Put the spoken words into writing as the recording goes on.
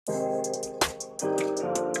How's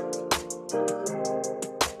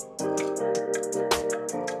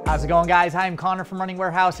it going, guys? I'm Connor from Running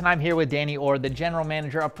Warehouse, and I'm here with Danny Orr, the General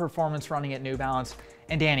Manager of Performance Running at New Balance.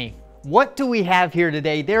 And Danny, what do we have here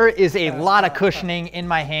today? There is a lot of cushioning in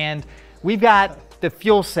my hand. We've got the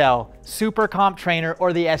FuelCell Supercomp Trainer,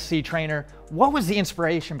 or the SC Trainer. What was the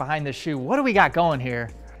inspiration behind this shoe? What do we got going here?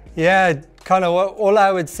 Yeah, Connor, all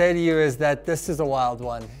I would say to you is that this is a wild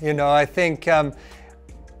one. You know, I think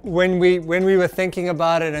when we were thinking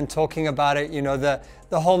about it and talking about it, you know,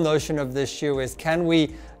 the whole notion of this shoe is, can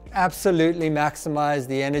we absolutely maximize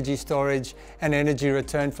the energy storage and energy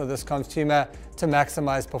return for this consumer to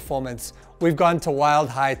maximize performance? We've gone to wild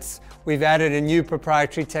heights. We've added a new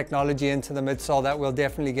proprietary technology into the midsole that we'll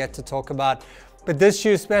definitely get to talk about. But this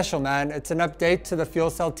shoe is special, man. It's an update to the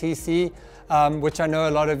FuelCell TC, which I know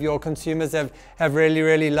a lot of your consumers have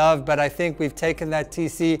really loved, but I think we've taken that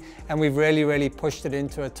TC and we've really pushed it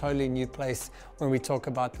into a totally new place when we talk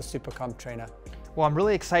about the Supercomp Trainer. Well, I'm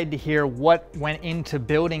really excited to hear what went into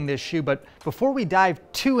building this shoe, but before we dive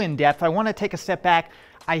too in depth, I want to take a step back.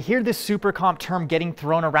 I hear this Supercomp term getting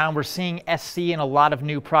thrown around. We're seeing SC in a lot of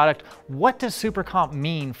new product. What does Supercomp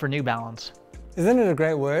mean for New Balance? Isn't it a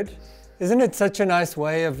great word? Isn't it such a nice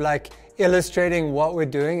way of like illustrating what we're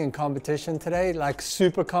doing in competition today, like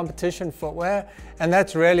super competition footwear? And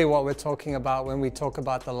that's really what we're talking about when we talk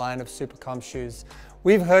about the line of Supercomp shoes.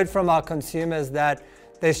 We've heard from our consumers that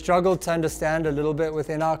they struggled to understand a little bit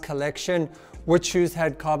within our collection which shoes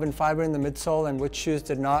had carbon fiber in the midsole and which shoes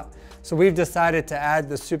did not. So we've decided to add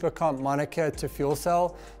the Supercomp moniker to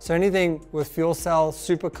FuelCell. So anything with FuelCell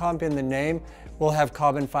Supercomp in the name will have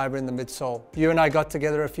carbon fiber in the midsole. You and I got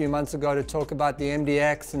together a few months ago to talk about the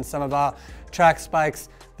MDX and some of our track spikes.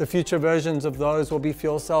 The future versions of those will be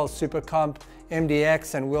FuelCell Supercomp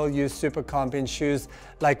MDX, and we'll use Supercomp in shoes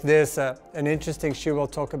like this, an interesting shoe we'll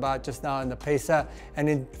talk about just now in the Pacer and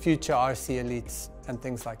in future RC Elites and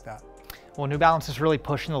things like that. Well, New Balance is really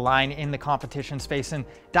pushing the line in the competition space, and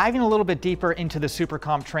diving a little bit deeper into the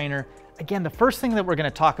Supercomp Trainer. Again, the first thing that we're going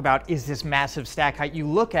to talk about is this massive stack height. You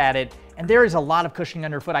look at it, and there is a lot of cushioning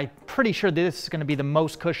underfoot. I'm pretty sure this is going to be the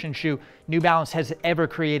most cushioned shoe New Balance has ever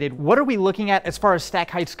created. What are we looking at as far as stack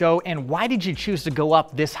heights go, and why did you choose to go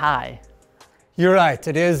up this high? You're right,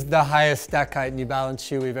 it is the highest stack height New Balance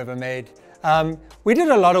shoe we've ever made. We did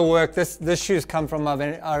a lot of work. This shoe's come from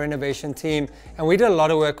our innovation team, and we did a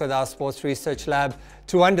lot of work with our sports research lab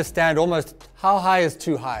to understand almost how high is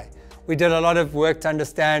too high. We did a lot of work to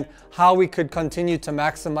understand how we could continue to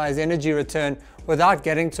maximize energy return without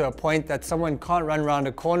getting to a point that someone can't run around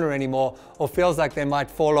a corner anymore or feels like they might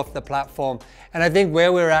fall off the platform. And I think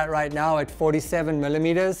where we're at right now at 47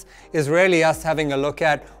 millimeters is really us having a look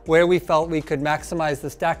at where we felt we could maximize the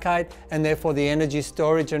stack height and therefore the energy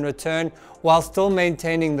storage and return, while still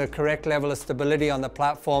maintaining the correct level of stability on the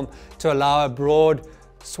platform to allow a broad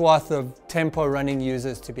swath of tempo running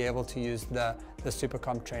users to be able to use the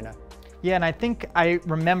Supercomp Trainer. Yeah, and I think I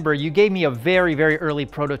remember you gave me a very early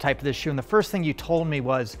prototype of this shoe, and the first thing you told me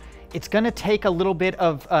was it's going to take a little bit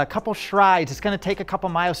of a couple strides, it's going to take a couple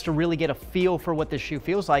miles to really get a feel for what this shoe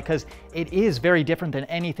feels like, because it is very different than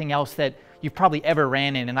anything else that you've probably ever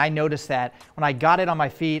ran in. And I noticed that when I got it on my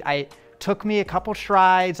feet, it took me a couple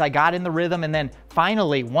strides, I got in the rhythm, and then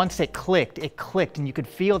finally, once it clicked, and you could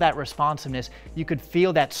feel that responsiveness, you could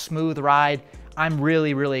feel that smooth ride. I'm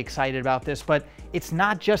really excited about this, but it's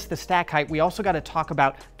not just the stack height. We also got to talk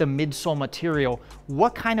about the midsole material.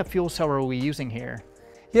 What kind of fuel cell are we using here?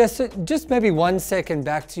 Yeah, so just maybe 1 second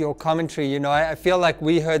back to your commentary. You know, I feel like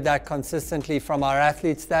we heard that consistently from our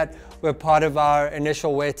athletes that were part of our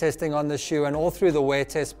initial wear testing on the shoe, and all through the wear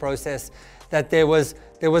test process, that there was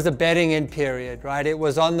a bedding in period, right? It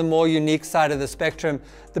was on the more unique side of the spectrum.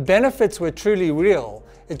 The benefits were truly real.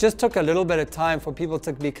 It just took a little bit of time for people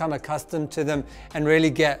to become accustomed to them and really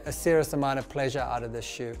get a serious amount of pleasure out of this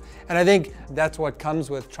shoe. And I think that's what comes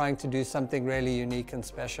with trying to do something really unique and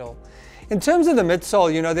special. In terms of the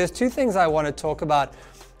midsole, you know, there's two things I want to talk about.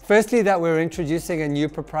 Firstly, that we're introducing a new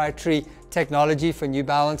proprietary technology for New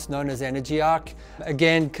Balance known as Energy Arc.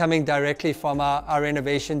 Again, coming directly from our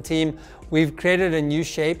innovation team, we've created a new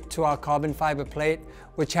shape to our carbon fiber plate,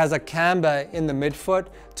 which has a camber in the midfoot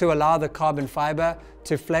to allow the carbon fiber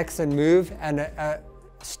to flex and move and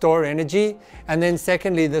store energy. And then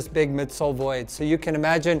secondly, this big midsole void. So you can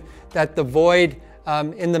imagine that the void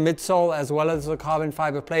in the midsole as well as the carbon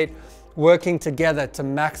fiber plate working together to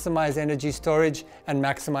maximize energy storage and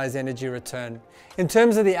maximize energy return. In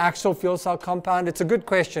terms of the actual fuel cell compound, it's a good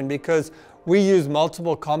question because We use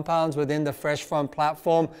multiple compounds within the Fresh Foam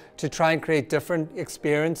platform to try and create different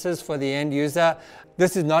experiences for the end user.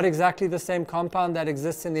 This is not exactly the same compound that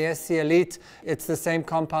exists in the SC Elite. It's the same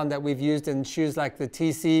compound that we've used in shoes like the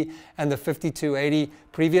TC and the 5280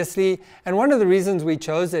 previously. And one of the reasons we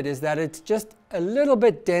chose it is that it's just a little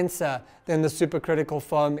bit denser than the supercritical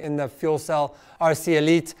foam in the FuelCell RC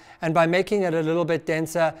Elite. And by making it a little bit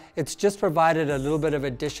denser, it's just provided a little bit of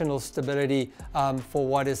additional stability for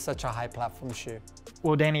what is such a high platform shoe.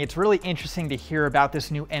 Well, Danny, it's really interesting to hear about this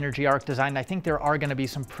new Energy Arc design. I think there are going to be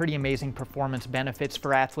some pretty amazing performance benefits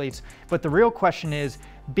for athletes. But the real question is,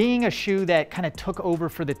 being a shoe that kind of took over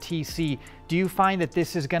for the TC, do you find that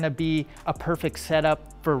this is going to be a perfect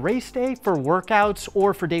setup for race day, for workouts,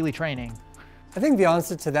 or for daily training? I think the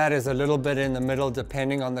answer to that is a little bit in the middle,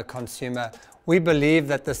 depending on the consumer. We believe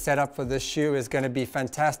that the setup for this shoe is going to be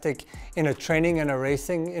fantastic in a training and a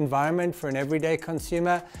racing environment for an everyday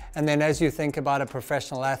consumer. And then as you think about a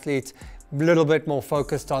professional athlete, a little bit more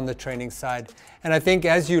focused on the training side. And I think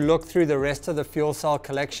as you look through the rest of the FuelCell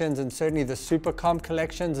collections and certainly the Supercomp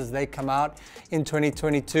collections as they come out in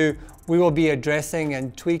 2022, we will be addressing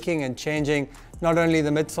and tweaking and changing not only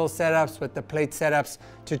the midsole setups, but the plate setups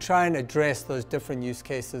to try and address those different use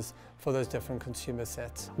cases for those different consumer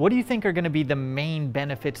sets. What do you think are going to be the main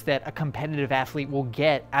benefits that a competitive athlete will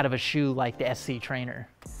get out of a shoe like the SC Trainer?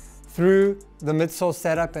 Through the midsole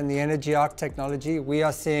setup and the Energy Arc technology, we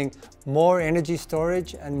are seeing more energy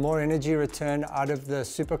storage and more energy return out of the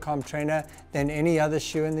Supercomp Trainer than any other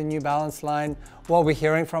shoe in the New Balance line. What we're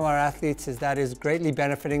hearing from our athletes is that is greatly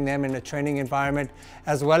benefiting them in a training environment,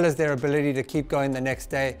 as well as their ability to keep going the next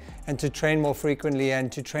day and to train more frequently and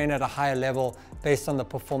to train at a higher level based on the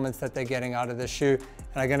performance that they're getting out of the shoe.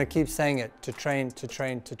 And I'm going to keep saying it, to train, to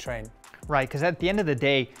train, to train. Right, because at the end of the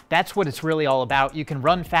day, that's what it's really all about. You can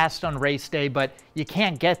run fast on race day, but you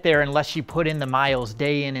can't get there unless you put in the miles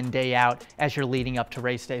day in and day out as you're leading up to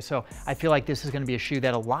race day. So I feel like this is going to be a shoe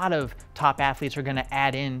that a lot of top athletes are going to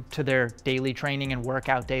add in to their daily training and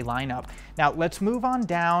workout day lineup. Now let's move on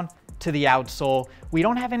down to the outsole. We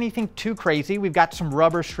don't have anything too crazy. We've got some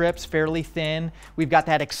rubber strips, fairly thin. We've got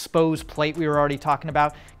that exposed plate we were already talking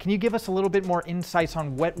about. Can you give us a little bit more insights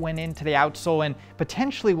on what went into the outsole and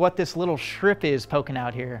potentially what this little strip is poking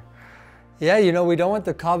out here? Yeah, you know, we don't want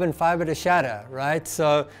the carbon fiber to shatter, right?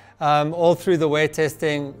 So all through the wear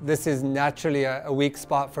testing, this is naturally a weak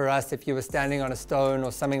spot for us. If you were standing on a stone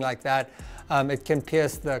or something like that, it can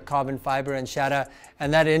pierce the carbon fiber and shatter.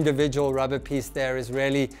 And that individual rubber piece there is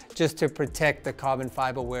really just to protect the carbon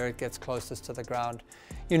fiber where it gets closest to the ground.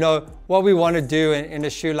 You know, what we want to do in a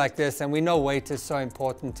shoe like this, and we know weight is so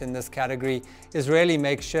important in this category, is really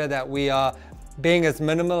make sure that we are being as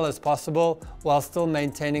minimal as possible while still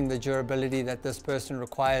maintaining the durability that this person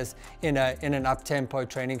requires in an up-tempo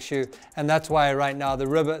training shoe. And that's why right now the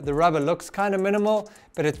rubber looks kind of minimal,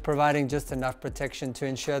 but it's providing just enough protection to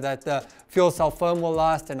ensure that the FuelCell foam will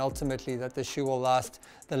last and ultimately that the shoe will last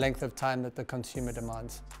the length of time that the consumer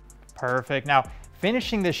demands. Perfect. Now,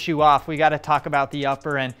 finishing this shoe off, we got to talk about the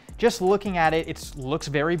upper, and just looking at it, it looks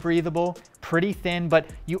very breathable, pretty thin, but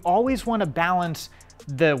you always want to balance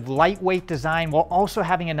the lightweight design while also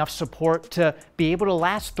having enough support to be able to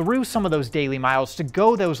last through some of those daily miles, to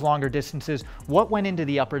go those longer distances. What went into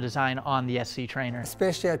the upper design on the SC Trainer?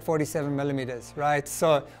 Especially at 47 millimeters, right?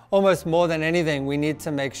 So almost more than anything, we need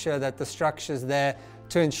to make sure that the structure's there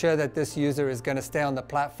to ensure that this user is going to stay on the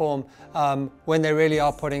platform when they really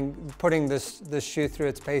are putting this shoe through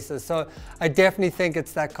its paces. So I definitely think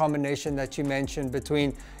it's that combination that you mentioned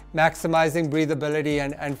between maximizing breathability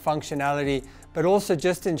and functionality, but also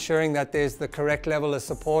just ensuring that there's the correct level of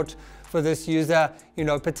support for this user, you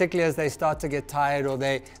know, particularly as they start to get tired or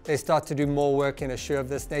they start to do more work in a shoe of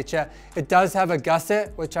this nature. It does have a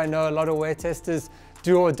gusset, which I know a lot of wear testers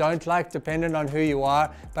do or don't like, depending on who you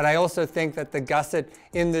are. But I also think that the gusset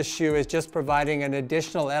in this shoe is just providing an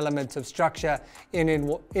additional element of structure in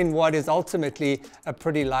what is ultimately a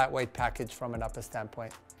pretty lightweight package from an upper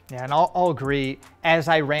standpoint. Yeah, and I'll agree. As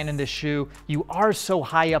I ran in this shoe, you are so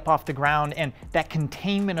high up off the ground, and that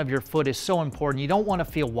containment of your foot is so important. You don't want to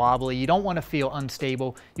feel wobbly. You don't want to feel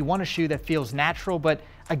unstable. You want a shoe that feels natural, but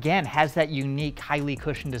again, has that unique, highly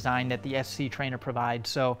cushioned design that the SC Trainer provides.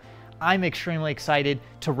 So I'm extremely excited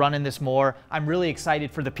to run in this more. I'm really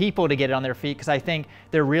excited for the people to get it on their feet, because I think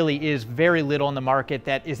there really is very little in the market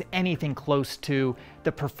that is anything close to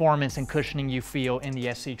the performance and cushioning you feel in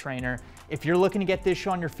the SC Trainer. If you're looking to get this shoe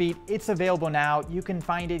on your feet, it's available now. You can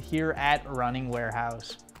find it here at Running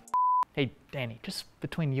Warehouse. Hey, Danny, just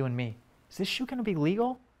between you and me, is this shoe gonna be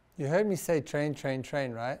legal? You heard me say train, train,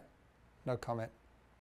 train, right? No comment.